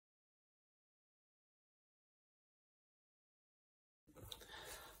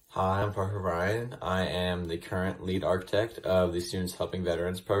Hi, I'm Parker Ryan. I am the current lead architect of the Students Helping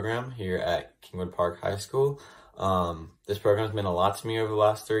Veterans program here at Kingwood Park High School. This program has meant a lot to me over the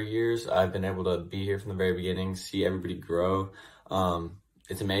last 3 years. I've been able to be here from the very beginning, see everybody grow.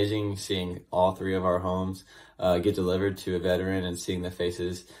 It's amazing seeing all three of our homes get delivered to a veteran and seeing the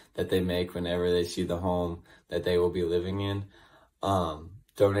faces that they make whenever they see the home that they will be living in.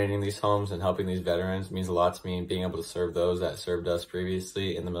 Donating these homes and helping these veterans means a lot to me, and being able to serve those that served us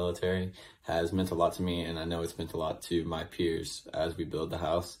previously in the military has meant a lot to me, and I know it's meant a lot to my peers as we build the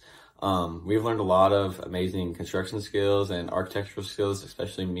house. We've learned a lot of amazing construction skills and architectural skills,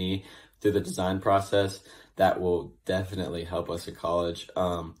 especially me, through the design process that will definitely help us at college.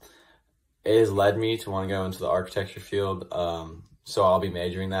 It has led me to want to go into the architecture field, so I'll be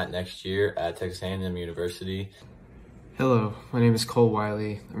majoring that next year at Texas A&M University. Hello, my name is Cole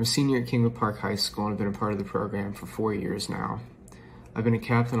Wiley. I'm a senior at Kingwood Park High School and I've been a part of the program for 4 years now. I've been a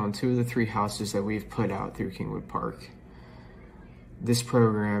captain on 2 of the 3 houses that we've put out through Kingwood Park. This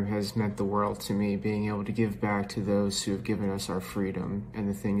program has meant the world to me, being able to give back to those who have given us our freedom and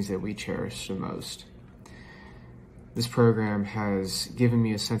the things that we cherish the most. This program has given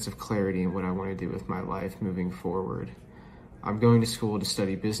me a sense of clarity in what I want to do with my life moving forward. I'm going to school to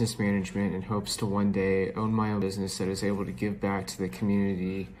study business management in hopes to one day own my own business that is able to give back to the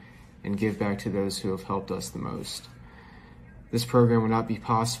community and give back to those who have helped us the most. This program would not be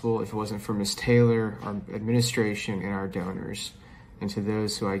possible if it wasn't for Ms. Taylor, our administration, and our donors, and to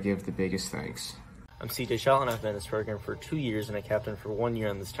those who I give the biggest thanks. I'm CJ Shaw, and I've been in this program for 2 years and a captain for 1 year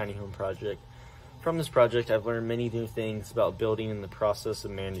on this tiny home project. From this project, I've learned many new things about building and the process of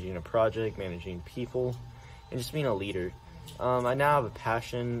managing a project, managing people, and just being a leader. I now have a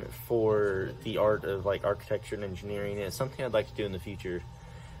passion for the art of architecture and engineering, and it's something I'd like to do in the future.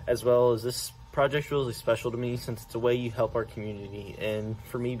 As well as this project's really special to me since it's a way you help our community, and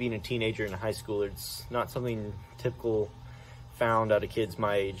for me being a teenager and a high schooler, it's not something typical found out of kids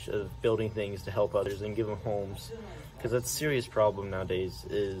my age of building things to help others and give them homes, because that's a serious problem nowadays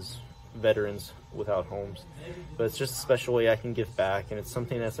is veterans without homes. But it's just a special way I can give back, and it's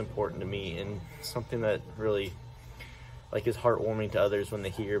something that's important to me and something that really is heartwarming to others when they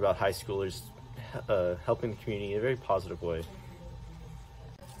hear about high schoolers helping the community in a very positive way.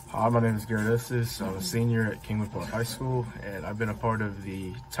 Hi, my name is Garrett Estes. I'm a senior at Kingwood Park High School, and I've been a part of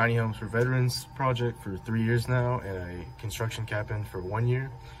the Tiny Homes for Veterans project for 3 years now, and a construction captain for 1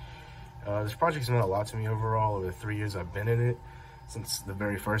 year. This project's meant a lot to me overall over the 3 years I've been in it. Since the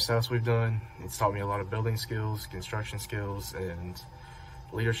very first house we've done, it's taught me a lot of building skills, construction skills, and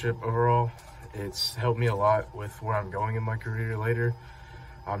leadership overall. It's helped me a lot with where I'm going in my career later.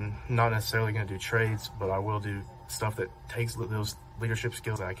 I'm not necessarily going to do trades, but I will do stuff that takes those leadership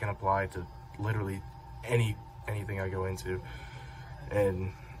skills that I can apply to literally anything I go into.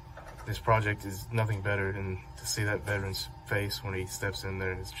 And this project is nothing better than to see that veteran's face when he steps in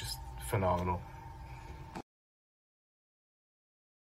there. It's just phenomenal.